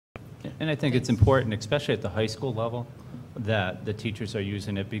And I think it's important, especially at the high school level, that the teachers are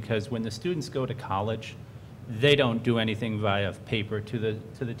using it, because when the students go to college, they don't do anything via paper to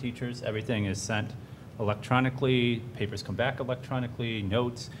the teachers. Everything is sent electronically. Papers come back electronically.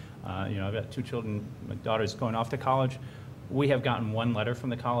 Notes. You know, I've got 2 children. My daughter's going off to college. We have gotten 1 letter from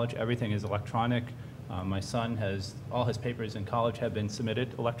the college. Everything is electronic. My son has all his papers in college have been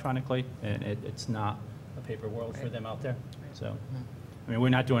submitted electronically, and it's not a paper world for them out there. So, I mean,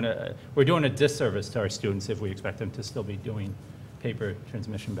 we're doing a disservice to our students if we expect them to still be doing paper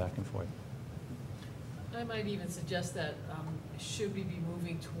transmission back and forth. I might even suggest that should we be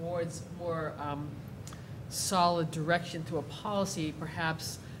moving towards more solid direction through a policy,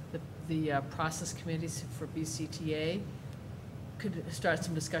 perhaps the process committees for BCTA could start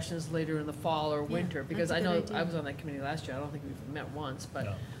some discussions later in the fall or winter, because I know I was on that committee last year. I don't think we've met once,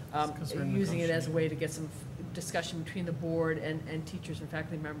 but using it as a way to get some discussion between the board and teachers and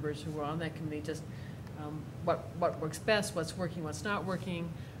faculty members who were on that committee, just what works best, what's working, what's not working,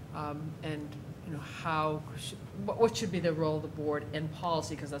 and you know what should be the role of the board and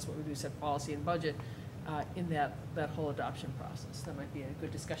policy, because that's what we do, set policy and budget in that whole adoption process. That might be a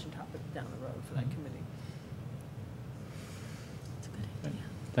good discussion topic down the road for that committee.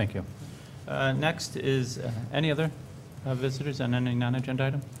 Thank you. Next is any other visitors on any non-agenda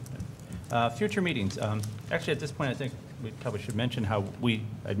item? Future meetings. Actually, at this point, I think we probably should mention how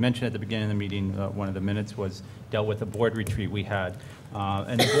I'd mentioned at the beginning of the meeting, one of the minutes was dealt with a board retreat we had.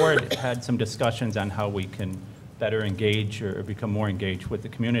 And the board had some discussions on how we can better engage or become more engaged with the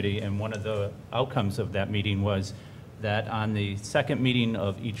community. And one of the outcomes of that meeting was that on the second meeting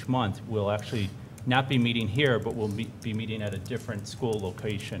of each month, we'll actually not be meeting here, but we'll be meeting at a different school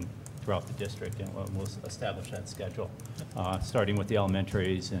location throughout the district, and we'll establish that schedule, starting with the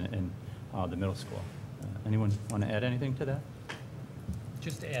elementaries and the middle school. Anyone want to add anything to that?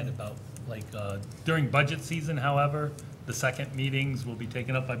 Just to add about, like, during budget season, however, the second meetings will be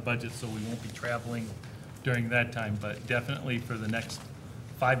taken up by budget, so we won't be traveling during that time, but definitely for the next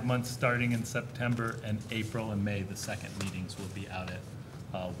 5 months, starting in September and April and May, the second meetings will be out at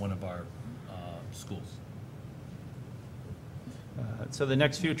one of our schools. So the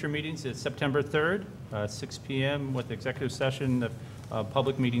next future meetings is September 3rd, 6 p.m. with executive session, the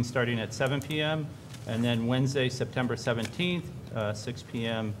public meeting starting at 7 p.m. And then Wednesday, September 17th, 6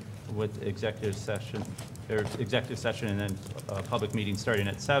 p.m. with executive session, and then public meeting starting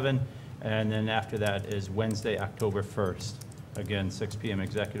at 7. And then after that is Wednesday, October 1st. Again, 6 p.m.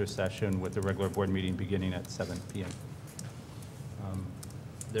 executive session with the regular board meeting beginning at 7 p.m.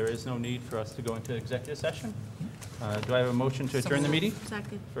 There is no need for us to go into executive session. Do I have a motion to adjourn the meeting?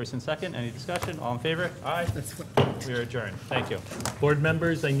 Second. First and second, any discussion? All in favor? Aye. We are adjourned. Thank you. Board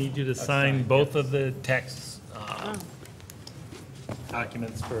members, I need you to sign both of the tax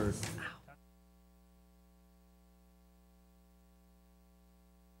documents for